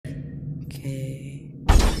Okay.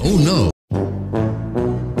 Oh no!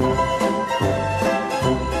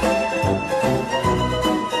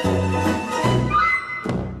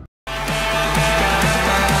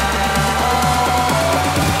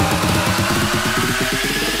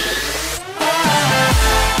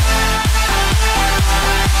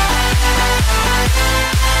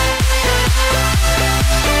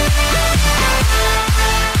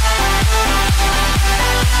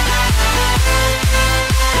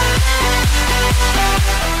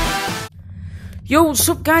 Yo, what's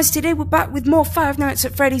up guys? Today we're back with more Five Nights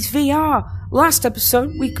at Freddy's VR. Last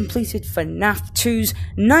episode we completed Fnaf 2's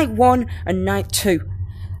Night 1 and Night 2.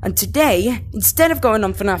 And today, instead of going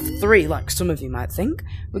on Fnaf 3 like some of you might think,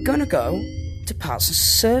 we're gonna go to Parts and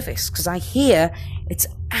Service, because I hear it's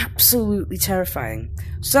absolutely terrifying.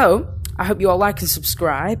 So, I hope you all like and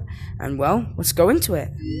subscribe, and well, let's go into it.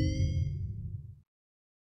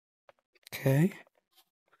 Okay.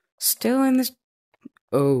 Still in this...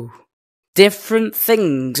 Oh... Different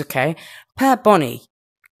things, okay? Repair Bonnie.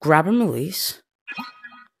 Grab and release.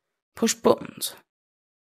 Push buttons.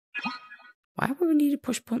 Why would we need to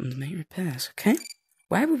push buttons to make repairs, okay?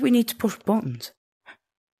 Why would we need to push buttons?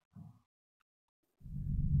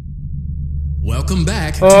 Welcome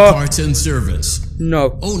back to Parts and Service.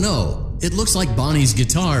 No. Oh no, it looks like Bonnie's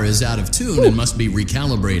guitar is out of tune and must be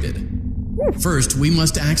recalibrated. First, we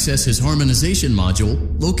must access his harmonization module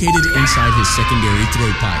located inside his secondary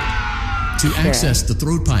throat pipe. To access the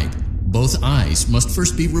throat pipe, both eyes must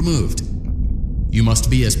first be removed. You must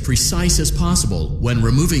be as precise as possible when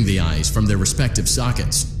removing the eyes from their respective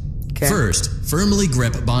sockets. Okay. First, firmly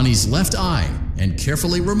grip Bonnie's left eye and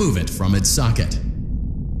carefully remove it from its socket.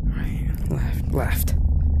 Right, left.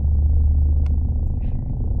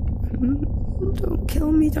 Don't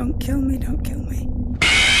kill me, don't kill me, don't kill me.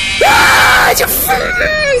 Ah!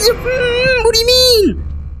 What do you mean?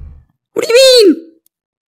 What do you mean?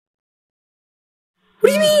 What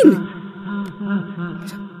do you mean?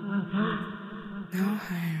 No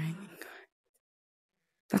hiring.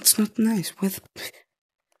 That's not nice. What?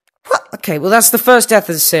 Okay, well that's the first death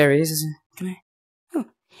of the series, isn't it? Can I? Oh.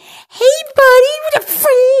 Hey buddy, what a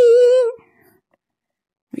friend!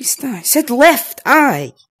 Restart. I said left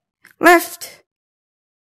eye. Left.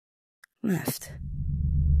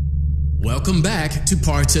 Welcome back to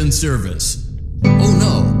Parts and Service. Oh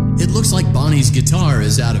no, it looks like Bonnie's guitar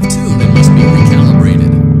is out of tune and must be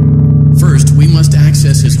recalibrated. First, we must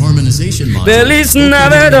access his harmonization module Feliz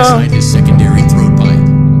Navidad. inside his secondary throat pipe.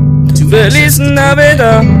 To Feliz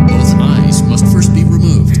Navidad. both eyes must first be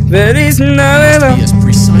removed. Feliz Be Navidad. as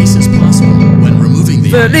precise as possible when removing the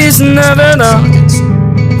Feliz eyes from their respective Navidad.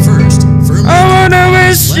 sockets. First, firmly I wanna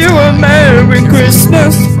wish you a Merry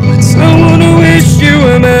Christmas. I wanna wish you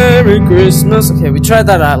a Merry Christmas. Okay, we tried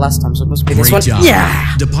that out last time, so it must be this Great one. job.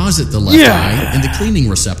 Yeah. Deposit the left eye in the cleaning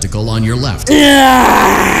receptacle on your left.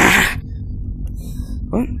 Yeah.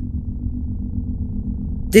 What?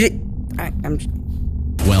 Did it? I'm.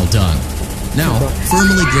 Well done. Now,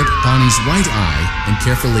 firmly grip Bonnie's right eye and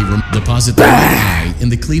carefully deposit the right eye in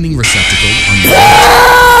the cleaning receptacle on your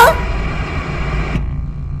left.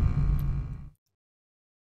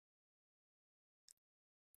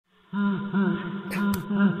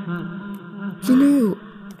 You know,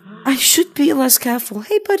 I should be less careful.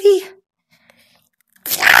 Hey, buddy.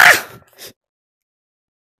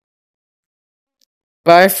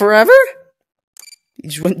 Bye forever? He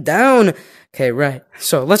just went down. Okay, right.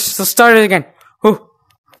 So let's start it again. Oh.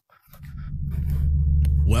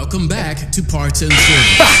 Welcome back to Parts and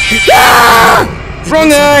Service.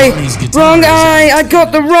 Wrong eye! Wrong eye! I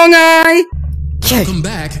got the wrong eye! Okay. Welcome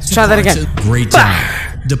back to Try that Parts again. and- Great job.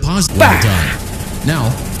 Deposit. Well done. Now,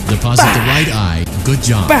 deposit the right eye. Good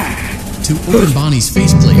job. To open Bonnie's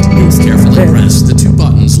faceplate, carefully press the two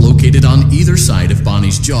buttons located on either side of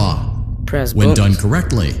Bonnie's jaw. Press When buttons. done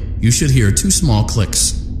correctly, you should hear two small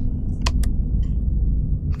clicks.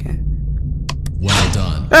 Okay. Well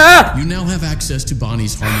done. Ah! You now have access to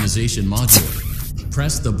Bonnie's harmonization module.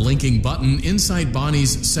 Press the blinking button inside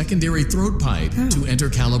Bonnie's secondary throat pipe to enter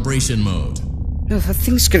calibration mode. No, that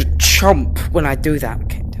thing's gonna chomp when I do that.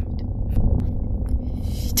 Okay.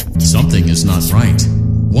 Something is not right.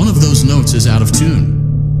 One of those notes is out of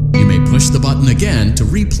tune. You may push the button again to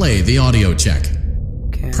replay the audio check.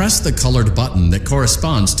 Okay. Press the colored button that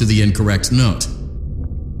corresponds to the incorrect note.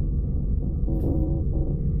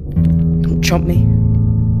 Don't chomp me.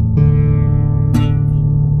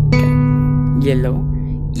 Okay. Yellow.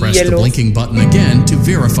 Press the blinking button again to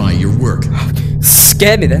verify your work.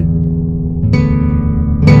 Scare me then.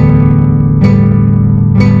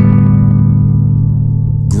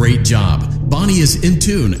 Great job. Bonnie is in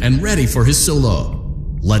tune and ready for his solo.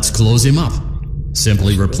 Let's close him up.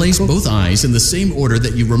 Simply replace both eyes in the same order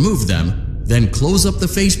that you removed them, then close up the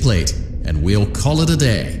faceplate, and we'll call it a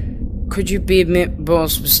day. Could you be a bit more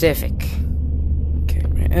specific? Okay,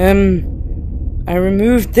 right. I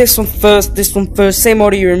removed this one first, same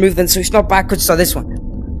order you removed them, so it's not backwards, so this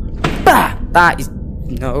one. Bah! That is...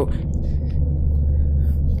 no.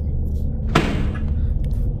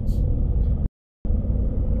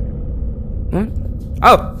 What?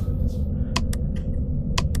 Oh!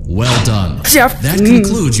 Well done. Jeff. That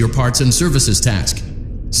concludes your parts and services task.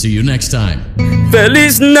 See you next time.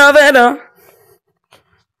 Feliz Navidad!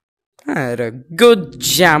 I had a good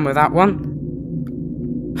jam with that one.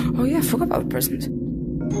 Oh yeah, I forgot about the presents.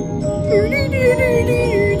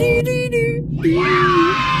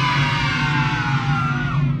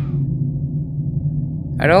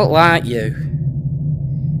 I don't like you.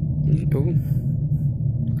 Ooh.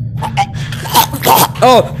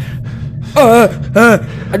 Oh!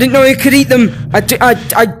 I didn't know you could eat them. I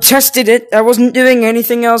tested it. I wasn't doing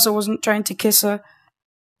anything else. I wasn't trying to kiss her.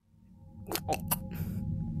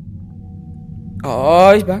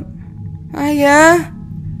 Oh, he's back. Hiya.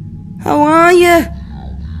 How are you?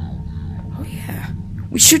 Oh yeah.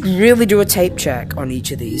 We should really do a tape check on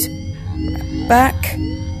each of these. Back.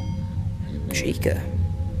 Chica.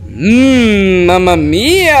 Mamma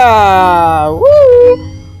mia! Woo!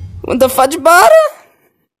 Want the fudge butter?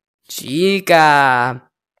 Chica.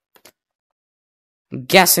 I'm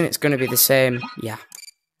guessing it's gonna be the same. Yeah.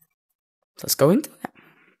 Let's go into it.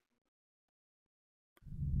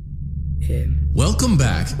 Welcome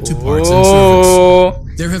back to Parts and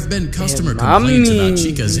Service. There have been customer complaints about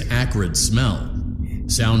Chica's acrid smell.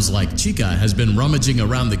 Sounds like Chica has been rummaging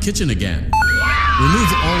around the kitchen again.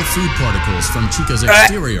 Remove all food particles from Chica's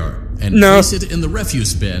exterior and place it in the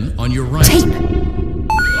refuse bin on your right. Tape.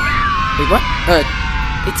 Wait, what?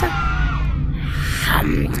 Pizza?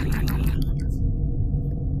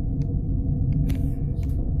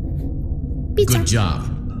 Good job.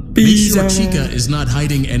 Make sure Chica is not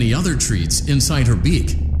hiding any other treats inside her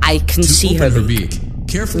beak. I can see her beak.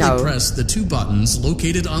 Carefully press the two buttons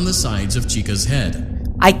located on the sides of Chica's head.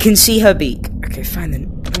 I can see her beak. Okay, fine then.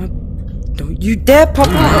 Don't you dare pop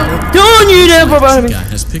out. Don't you dare pop out. Chica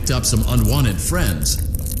has picked up some unwanted friends.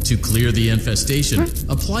 To clear the infestation,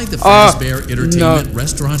 apply the Fazbear Entertainment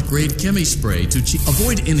Restaurant Grade Chemi Spray to Chica.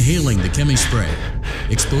 Avoid inhaling the Chemi Spray.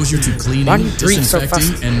 Exposure to cleaning,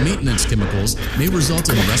 disinfecting, and maintenance chemicals may result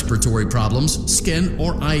in respiratory problems, skin,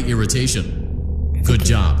 or eye irritation. Good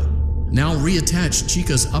job. Now reattach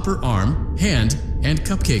Chica's upper arm, hand, and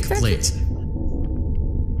cupcake plate.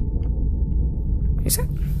 Is that?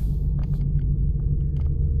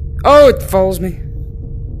 Oh, it follows me.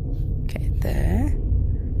 Okay, there.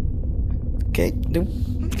 Okay,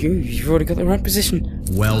 you've already got the right position.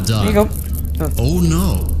 Well done. There you go. Oh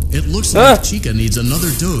no, it looks like Chica needs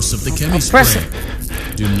another dose of the Chemi Spray.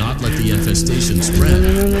 Do not let the infestation spread.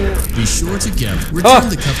 Be sure to return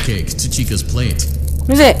the cupcake to Chica's plate.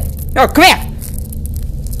 Who's it? Oh, come here!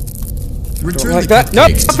 Return the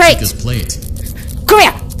cupcakes to Chica's plate. Come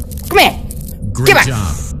here! Come here! Great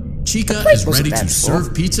job. Chica is ready to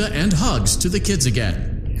serve pizza and hugs to the kids again.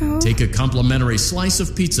 Take a complimentary slice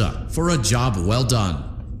of pizza for a job well done.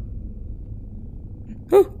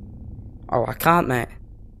 Oh, I can't, mate.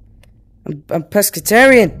 I'm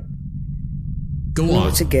pescatarian. Go on.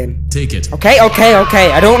 It's a game. Take it. Okay.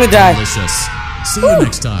 I don't want to die. Delicious. See you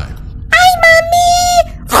next time. Hi,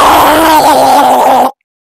 mommy.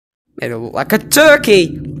 It'll look like a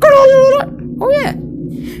turkey. Oh yeah.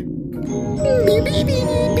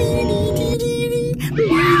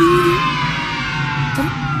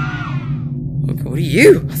 What are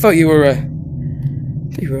you? I thought you were a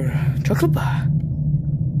chocolate bar.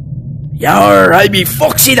 Yarr, I be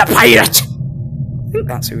Foxy the Pirate! I think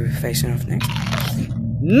that's who we're facing off next.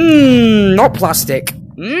 Not plastic.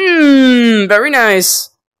 Very nice.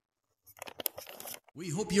 We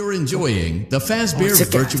hope you're enjoying the Fazbear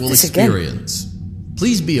virtual experience.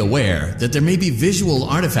 Please be aware that there may be visual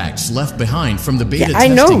artifacts left behind from the beta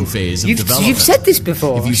testing phase of development. You've said this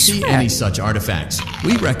before. If you see any such artifacts,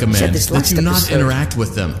 we recommend that you not interact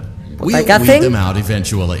with them. We'll weed them out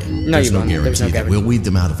eventually. No, There's no guarantee that we'll weed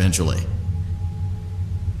them out eventually.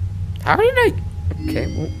 How did I? Okay,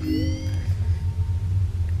 well.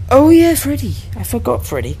 Oh yeah, Freddy. I forgot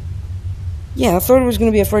Freddy. Yeah, I thought it was going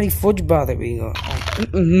to be a Freddy fudge bar that we got.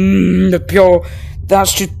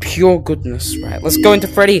 That's just pure goodness. Right, let's go into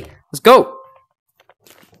Freddy. Let's go.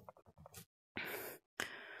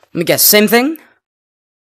 Let me guess, same thing?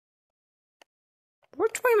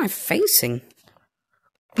 Which way am I facing?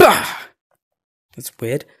 That's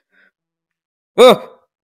weird. Oh!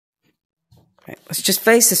 Right, let's just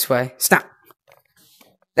face this way. Snap.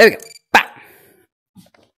 There we go. Bam.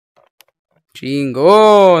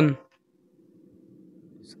 Chingon.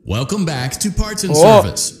 Welcome back to Parts and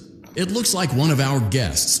Service. It looks like one of our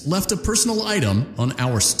guests left a personal item on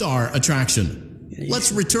our star attraction.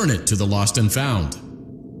 Let's return it to the Lost and Found.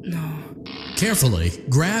 No. Carefully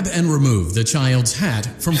grab and remove the child's hat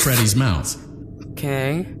from Freddy's mouth.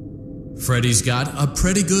 Okay. Freddy's got a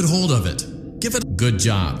pretty good hold of it. Give it a good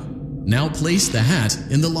job. Now place the hat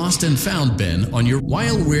in the Lost and Found bin on your...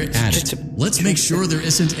 While we're at it, let's make sure there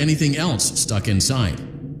isn't anything else stuck inside.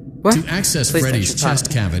 What? To access Please Freddy's don't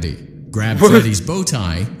chest cavity, grab Freddy's bow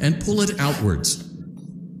tie and pull it outwards.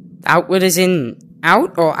 Outward as in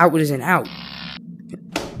out or outward as in out?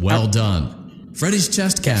 Well done. Freddy's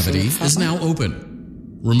chest cavity is now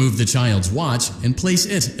open. Remove the child's watch and place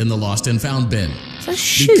it in the Lost and Found bin.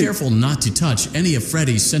 Be careful not to touch any of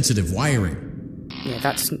Freddy's sensitive wiring. Yeah,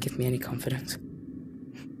 that doesn't give me any confidence.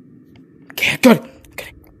 Okay, got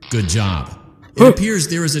it. Good job. It appears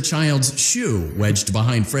there is a child's shoe wedged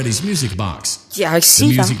behind Freddy's music box. Yeah, I see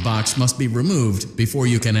The that. music box must be removed before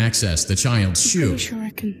you can access the child's shoe. Pretty sure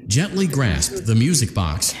I can. Gently grasp the music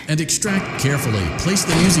box and extract carefully. Place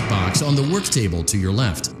the music box on the work table to your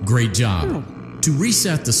left. Great job. To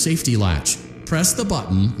reset the safety latch, press the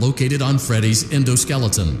button located on Freddy's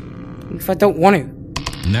endoskeleton. If I don't want to.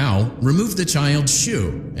 Now, remove the child's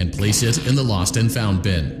shoe and place it in the Lost and Found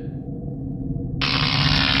bin.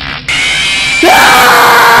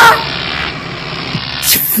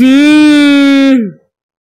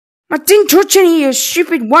 I didn't touch any of your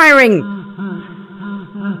stupid wiring.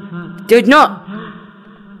 Did not.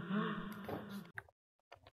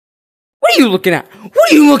 What are you looking at?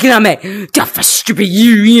 What are you looking at, me? Death for stupid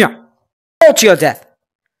you know. All to your death.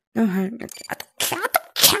 No, I don't care.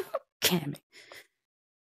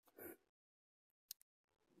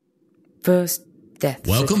 First death.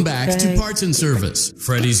 Welcome back to Parts and Service.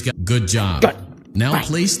 Freddy's got good job. Now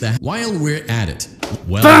place the... While we're at it.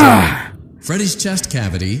 Well done. Freddy's chest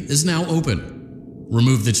cavity is now open.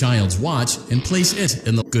 Remove the child's watch and place it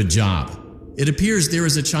in the... Good job. It appears there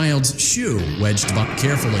is a child's shoe wedged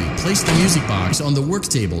carefully. Place the music box on the work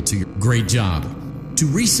table to your... Great job. To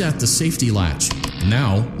reset the safety latch,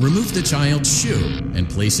 now remove the child's shoe and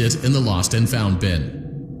place it in the Lost and Found bin.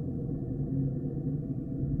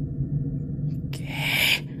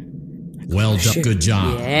 Well done. Good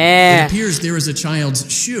job. Yeah. It appears there is a child's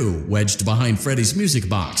shoe wedged behind Freddy's music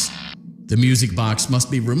box. The music box must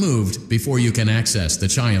be removed before you can access the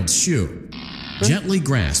child's shoe. Gently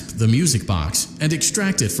grasp the music box and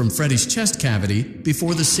extract it from Freddy's chest cavity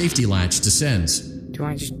before the safety latch descends. Do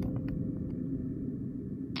I just...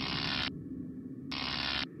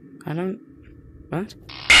 I don't... What?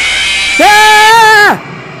 Ah!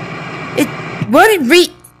 What did we...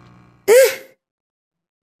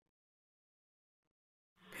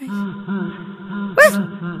 What?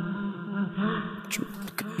 You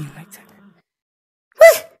look at me like that.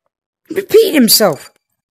 What? Repeat himself.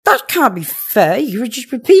 That can't be fair. You would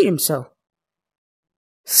just repeat himself.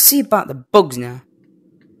 See about the bugs now.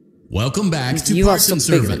 Welcome back to Parts and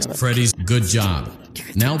Service. Freddy's good job.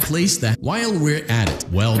 Now place that while we're at it.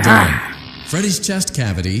 Well done. Freddy's chest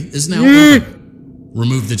cavity is now open.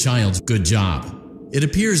 Remove the child's good job. It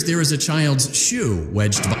appears there is a child's shoe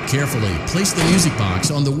wedged carefully. Place the music box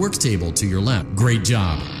on the work table to your left. Great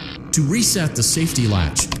job. To reset the safety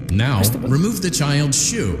latch, now remove the child's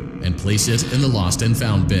shoe and place it in the Lost and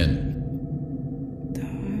Found bin.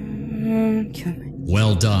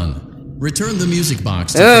 Well done. Return the music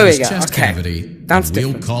box to Freddy's chest cavity. That's and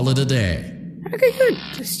we'll call it a day. Okay, good.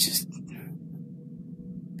 It's just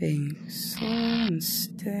being slow and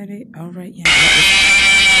steady. Alright, yeah.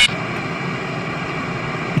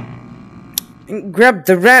 And grabbed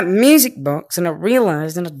the right music box and I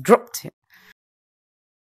realized and I dropped it.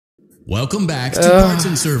 Welcome back to Parts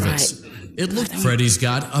and Service. Right. It looked Freddy's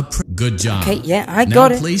got a good job. Okay, yeah, I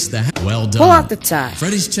got it. Place the well done. Pull out the tie.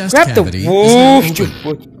 Freddy's chest cavity is now open.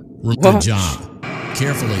 Good job.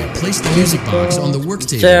 Carefully place the music box on the work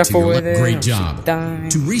table to your left. Great job.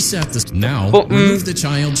 To reset this, now remove the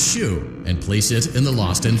child's shoe and place it in the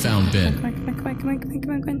Lost and Found bin. Come on.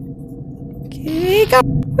 Okay, go.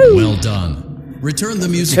 Well done. Return the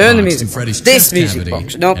music box to Freddy's chest cavity,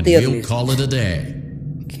 and we'll call it a day.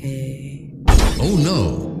 Okay. Oh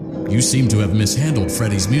no! You seem to have mishandled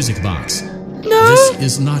Freddy's music box. No! This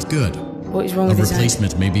is not good. What is wrong with this? A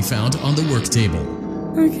replacement may be found on the work table.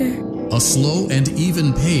 Okay. A slow and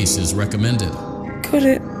even pace is recommended. Got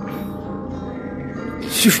it.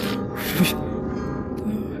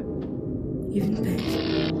 Even pace.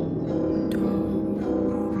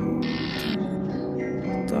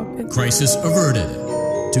 Stop it. Crisis averted.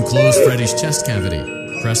 To close Freddy's chest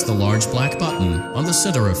cavity, press the large black button on the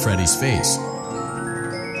center of Freddy's face.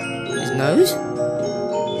 His nose?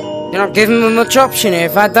 You're not giving me much option here.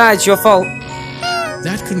 If I die, it's your fault.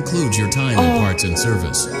 That concludes your time in parts and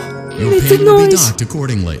service. Your It's pay a will be noise. docked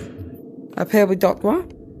accordingly. My pay will be docked what?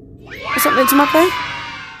 What's happening to my pay?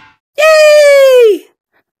 Yay!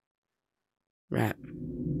 Right.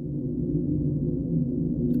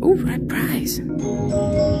 Ooh, right prize.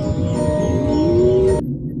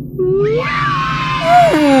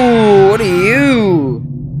 Ooh, what are you?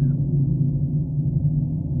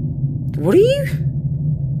 What are you?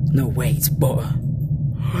 No way, it's butter.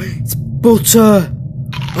 It's butter.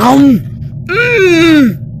 I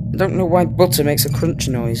don't know why butter makes a crunch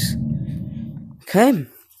noise. Okay.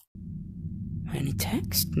 Any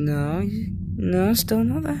text? No. No, still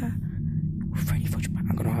not there. Freddy Fudge.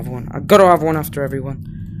 I'm gonna have one. I've gotta have one after everyone.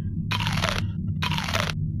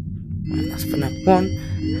 And that's Fnaf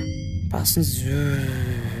 1. Parsons.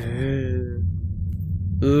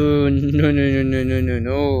 Oh,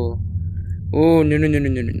 no. Oh, no,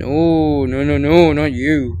 not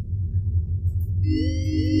you.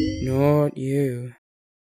 Not you.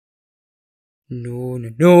 No.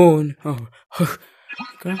 Oh.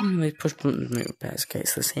 Can I have my push button to make repairs? Okay,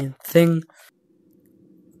 it's the same thing.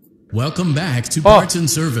 Welcome back to Parts and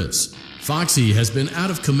Service. Foxy has been out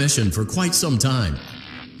of commission for quite some time.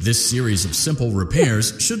 This series of simple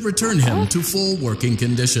repairs should return him to full working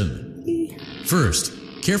condition. First,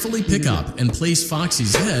 carefully pick up and place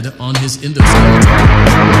Foxy's head on his endoskeleton.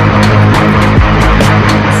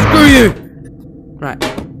 Screw you! Right.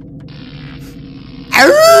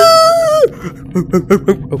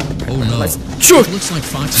 Oh no, it looks like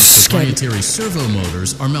Foxy's proprietary servo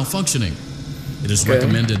motors are malfunctioning. It is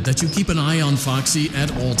recommended that you keep an eye on Foxy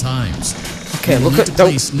at all times. Okay, you will need to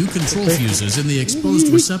place new control fuses in the exposed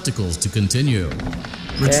receptacles to continue.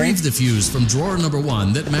 Retrieve the fuse from drawer number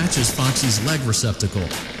 1 that matches Foxy's leg receptacle.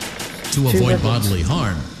 To avoid bodily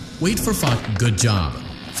harm, wait for Good job.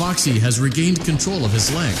 Foxy has regained control of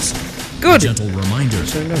his legs. Good. A gentle reminder,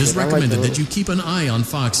 it is recommended that you keep an eye on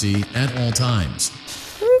Foxy at all times.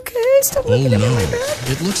 Okay, stop looking at me like that.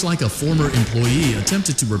 It looks like a former employee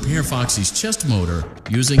attempted to repair Foxy's chest motor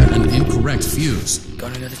using an incorrect fuse.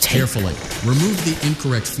 Got another tape. Carefully, remove the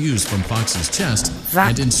incorrect fuse from Foxy's chest That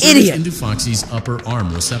and insert idiot. it into Foxy's upper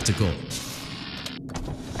arm receptacle.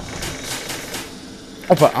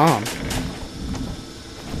 Upper arm?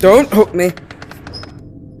 Don't hook me.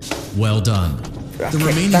 Well done. The Okay,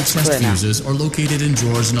 remaining that's chest clear now. fuses are located in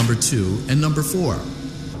drawers number 2 and number 4.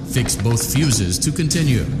 Fix both fuses to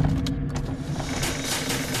continue.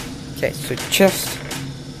 Okay, so chest.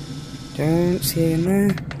 Don't see him there.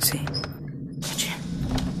 Let's see. Gotcha.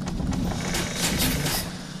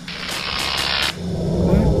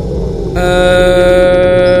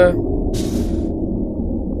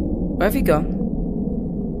 Where have you gone?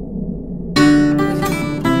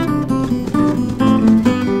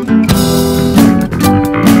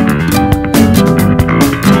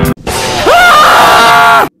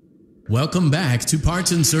 Welcome back to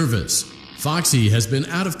Parts and Service. Foxy has been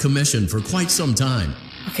out of commission for quite some time.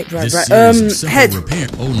 Okay, This right. series of simple Head. repair.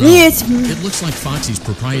 Oh no! Yes. It looks like Foxy's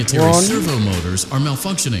proprietary One. servo motors are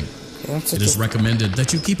malfunctioning. That's It is recommended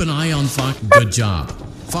that you keep an eye on Good job.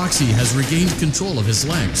 Foxy has regained control of his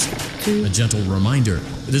legs. A gentle reminder,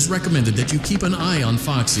 it is recommended that you keep an eye on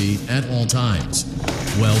Foxy at all times.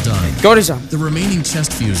 Well done. Got his arm. The remaining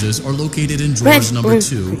chest fuses are located in drawers Red, number blue,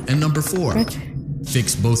 2 and number 4. Red.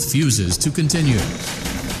 Fix both fuses to continue.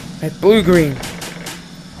 Red, blue, green.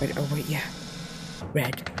 Red, oh wait, yeah.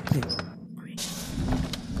 Red, blue, green.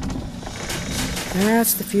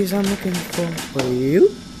 That's the fuse I'm looking for. Blue.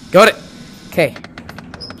 Got it. Okay.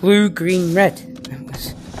 Blue, green, red. That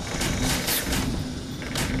was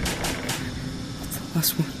the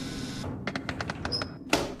last one.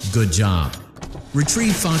 Good job.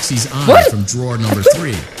 Retrieve Foxy's eye What? from drawer number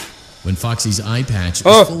 3. When Foxy's eye patch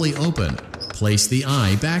is fully open, place the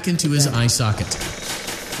eye back into his eye socket.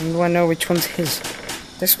 When do I know which one's his?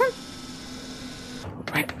 This one?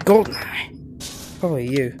 Right, golden eye. Probably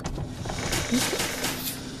you.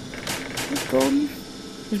 Who's golden?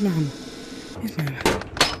 Where's my hammer? Here's my hammer.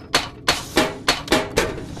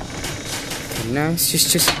 Okay, now it's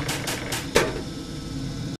just...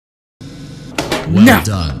 Well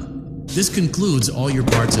done. This concludes all your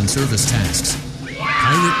parts and service tasks.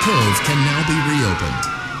 Pirate Cove can now be reopened.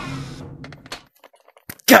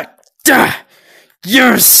 God!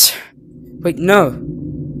 Yes! Wait, no.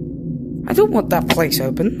 I don't want that place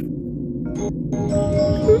open.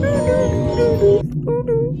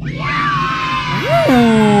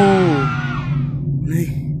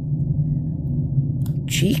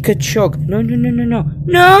 Chica Chug. No, no, no, no, no.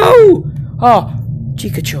 No! Oh,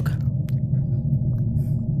 Chica Chug.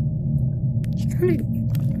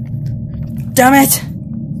 Damn it!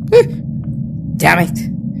 Damn it!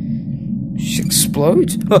 She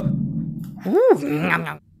explodes.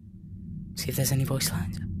 Ooh. See if there's any voice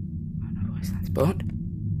lines. No voice lines, but...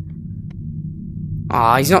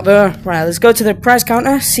 Ah, he's not there. Right, let's go to the prize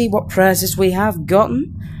counter, see what prizes we have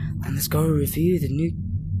gotten, and let's go review the new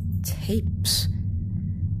tapes.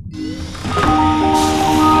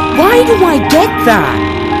 Why do I get that?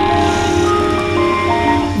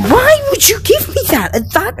 Why would you give me that?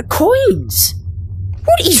 That coins?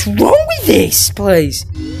 What is wrong with this place?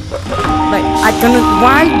 Like, I don't know.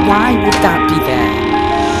 Why would that be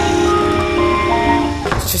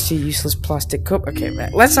there? It's just a useless plastic cup. Okay,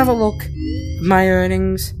 right. Let's have a look. My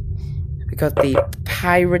earnings. We got the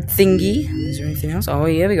pirate thingy. Is there anything else? Oh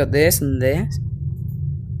yeah, we got this and this.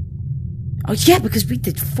 Oh yeah, because we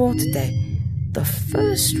did 4 today. The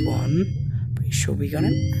first one, pretty sure we got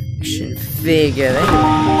an action figure. There you go.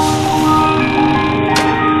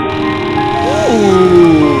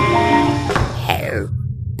 Ooh. Hell.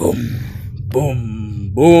 Boom.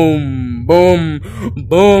 Boom. Boom. Boom.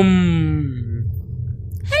 Boom.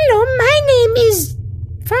 Hello, my name is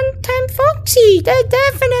Funtime Foxy.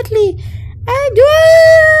 Definitely.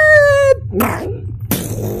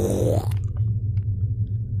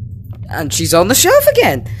 And she's on the shelf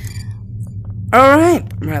again. Alright,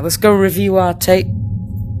 right, let's go review our tape.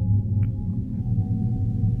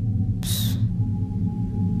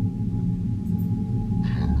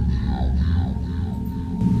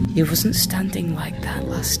 He wasn't standing like that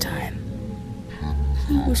last time.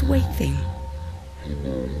 He was waving.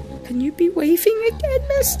 Can you be waving again,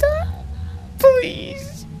 mister?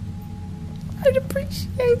 Please. I'd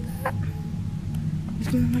appreciate that. He's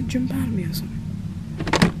gonna like jump out at me or something.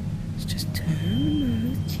 Let's just turn him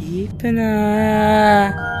on. Keep an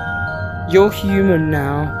eye. You're human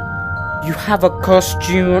now. You have a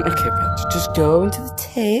costume on. Okay, right, just go into the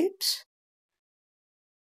tapes.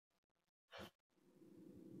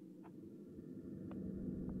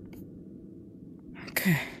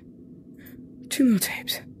 Okay. 2 more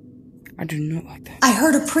tapes. I do not like that. I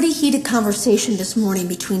heard a pretty heated conversation this morning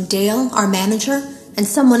between Dale, our manager, and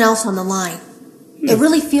someone else on the line. It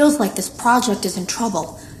really feels like this project is in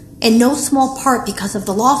trouble. In no small part because of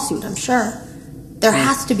the lawsuit, I'm sure. There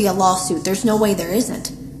has to be a lawsuit. There's no way there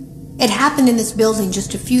isn't. It happened in this building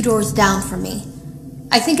just a few doors down from me.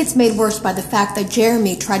 I think it's made worse by the fact that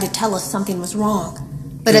Jeremy tried to tell us something was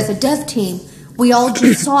wrong. But as a dev team, we all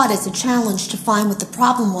just saw it as a challenge to find what the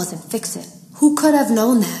problem was and fix it. Who could have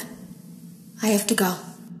known that? I have to go.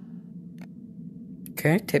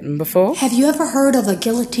 Okay, tip number 4. Have you ever heard of a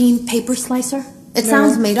guillotine paper slicer? It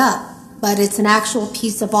sounds made up, but it's an actual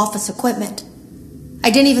piece of office equipment.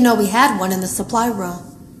 I didn't even know we had one in the supply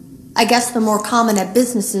room. I guess they're more common at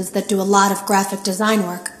businesses that do a lot of graphic design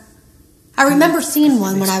work. I remember seeing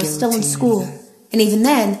one when I was still in school, and even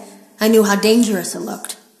then, I knew how dangerous it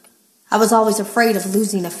looked. I was always afraid of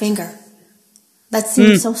losing a finger. That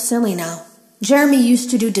seems so silly now. Jeremy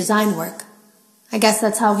used to do design work. I guess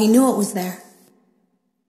that's how he knew it was there.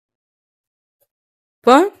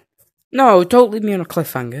 What? No, don't leave me on a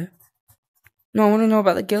cliffhanger. No, I want to know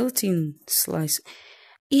about the guillotine slice.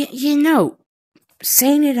 You know,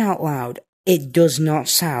 saying it out loud, it does not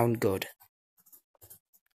sound good.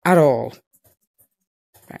 At all.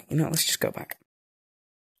 Right, you know, let's just go back.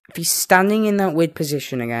 If he's standing in that weird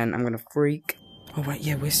position again, I'm gonna freak. Oh, right,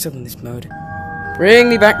 yeah, we're still in this mode. Bring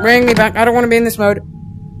me back, bring me back. I don't want to be in this mode.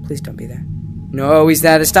 Please don't be there. No, he's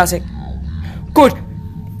there, the static. Good.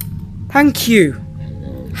 Thank you.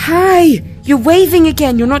 Hi! You're waving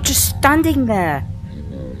again, you're not just standing there.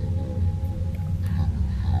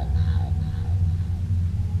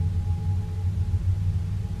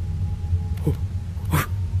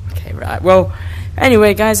 Okay, right, well,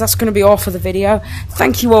 anyway guys, that's going to be all for the video.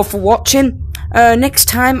 Thank you all for watching. Next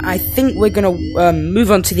time, I think we're going to move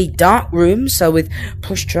on to the dark room, so with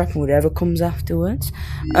push trap and whatever comes afterwards.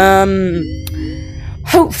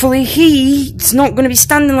 Hopefully he's not going to be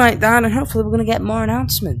standing like that, and hopefully we're going to get more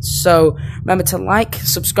announcements. So remember to like,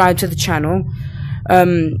 subscribe to the channel.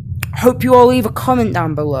 Hope you all leave a comment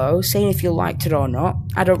down below saying if you liked it or not.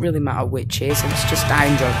 I don't really matter which is, it's just I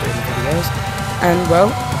enjoy doing the videos. And well,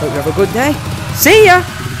 hope you have a good day. See ya!